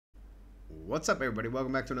What's up, everybody?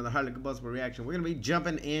 Welcome back to another highly combustible reaction. We're going to be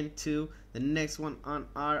jumping into the next one on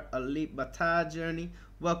our Alip Ba Ta journey.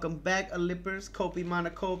 Welcome back, Alipers. Kopi mana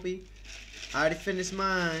Kopi. I already finished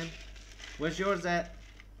mine. Where's yours at?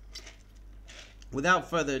 Without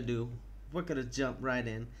further ado, we're going to jump right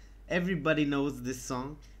in. Everybody knows this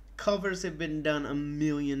song. Covers have been done a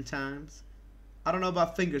million times. I don't know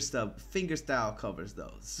about fingerstyle covers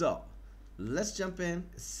though. So let's jump in,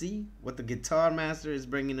 see what the Guitar Master is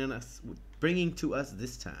bringing to us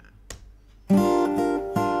this time.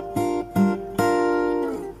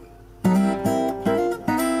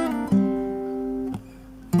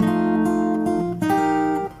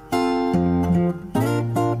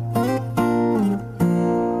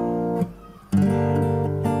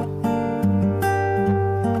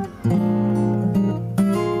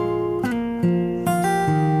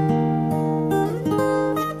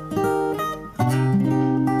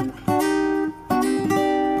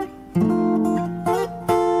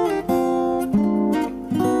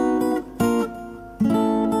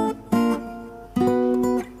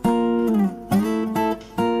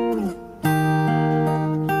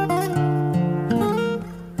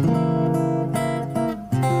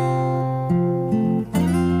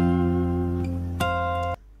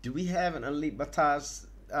 Do we have an Alip Ba Ta's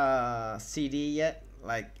CD yet?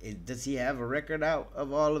 Like, does he have a record out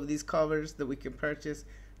of all of these covers that we can purchase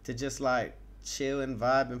to just like chill and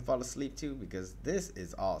vibe and fall asleep to? Because this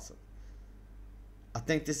is awesome. I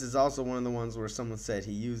think this is also one of the ones where someone said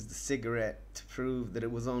he used the cigarette to prove that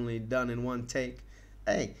it was only done in one take.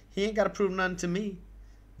 Hey, he ain't got to prove nothing to me.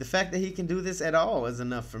 The fact that he can do this at all is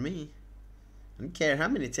enough for me. I don't care how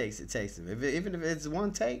many takes it takes him. Even if it's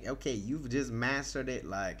one take, okay, you've just mastered it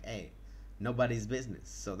like, hey, nobody's business.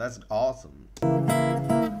 So that's awesome.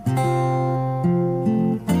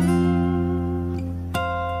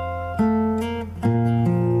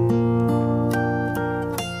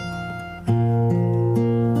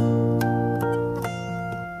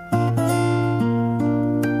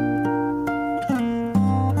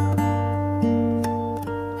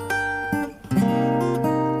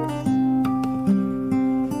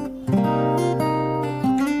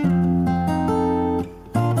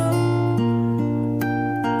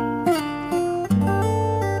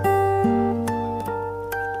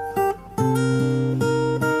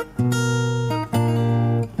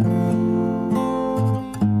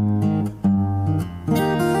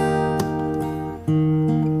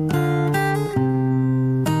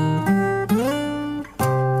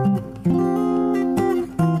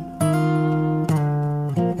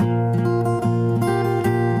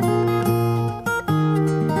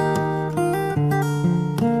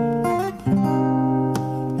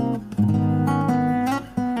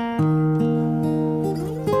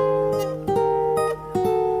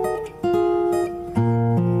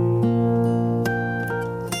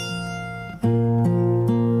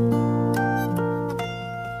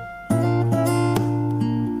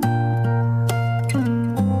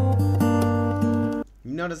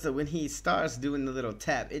 Notice that when he starts doing the little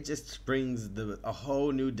tap, it just brings a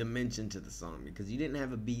whole new dimension to the song, because you didn't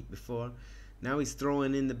have a beat before. Now he's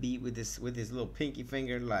throwing in the beat with his little pinky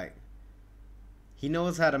finger. Like, he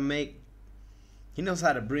knows how to bring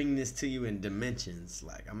this to you in dimensions.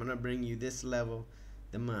 Like, I'm gonna bring you this level,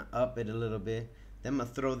 then I'm gonna up it a little bit, then I'm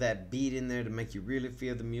gonna throw that beat in there to make you really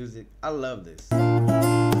feel the music. I love this.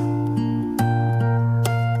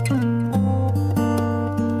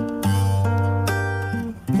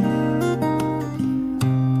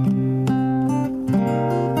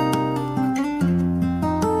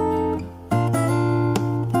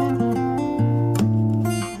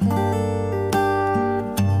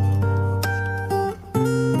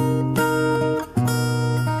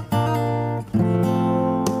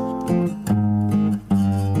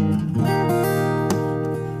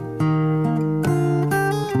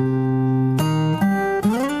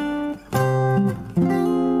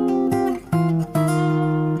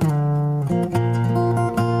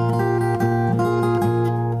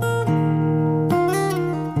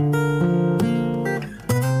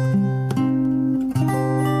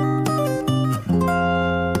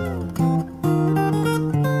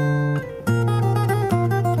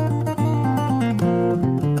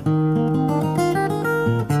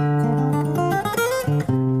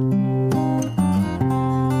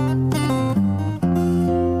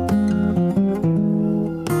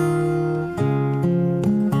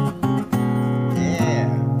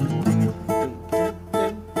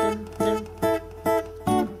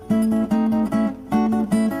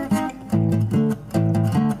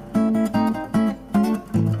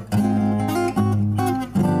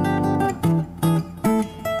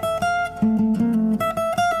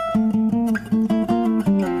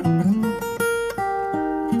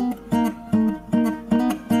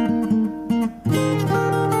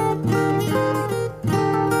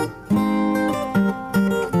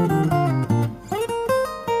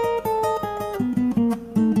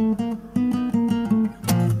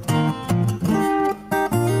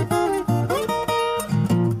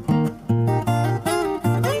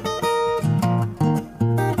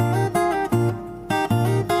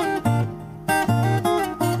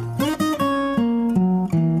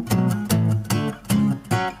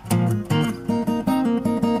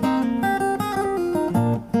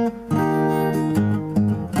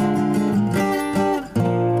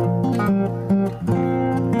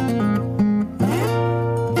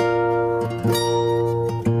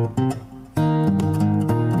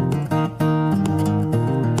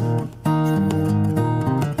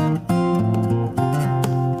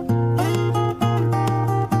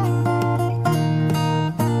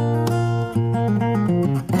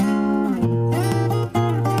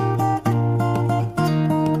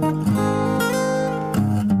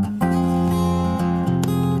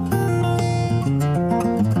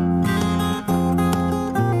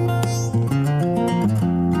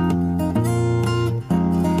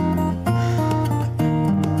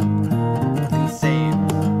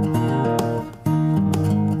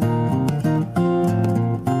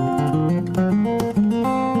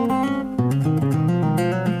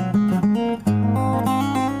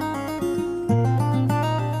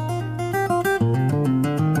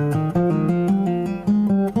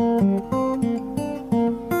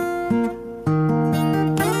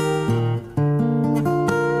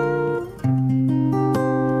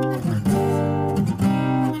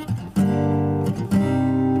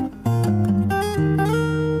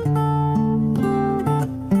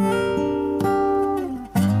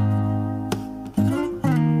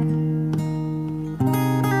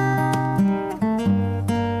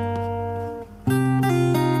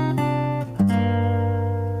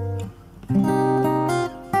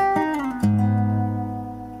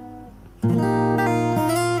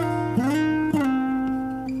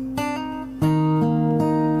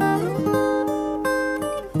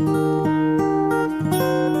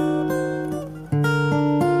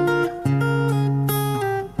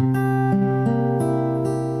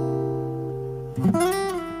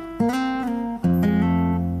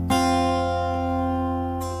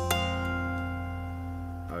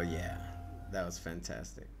 it's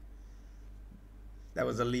fantastic. That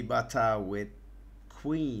was Alip Ba Ta with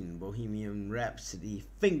Queen, Bohemian Rhapsody,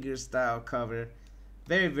 fingerstyle cover.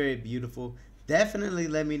 Very, very beautiful. Definitely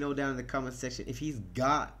let me know down in the comment section if he's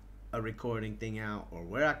got a recording thing out, or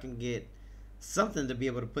where I can get something to be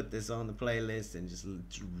able to put this on the playlist and just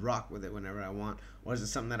rock with it whenever I want. Or is it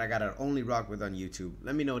something that I gotta only rock with on YouTube?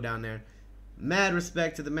 Let me know down there. Mad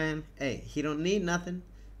respect to the man. Hey, he don't need nothing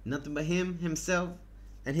but himself,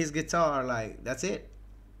 and his guitar. Like, that's it.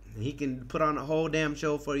 He can put on a whole damn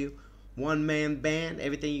show for you. One man band.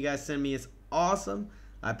 Everything you guys send me is awesome.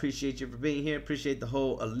 I appreciate you for being here. Appreciate the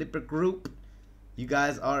whole Alip group. You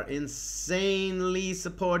guys are insanely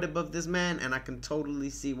supportive of this man, and I can totally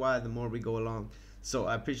see why the more we go along. So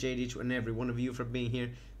I appreciate each and every one of you for being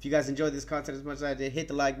here. If you guys enjoyed this content as much as I did, hit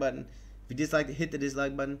the like button. If you dislike it, hit the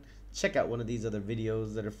dislike button. Check out one of these other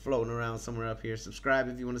videos that are floating around somewhere up here. Subscribe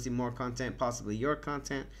if you want to see more content, possibly your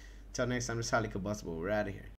content. Till next time, it's highly combustible. We're out of here.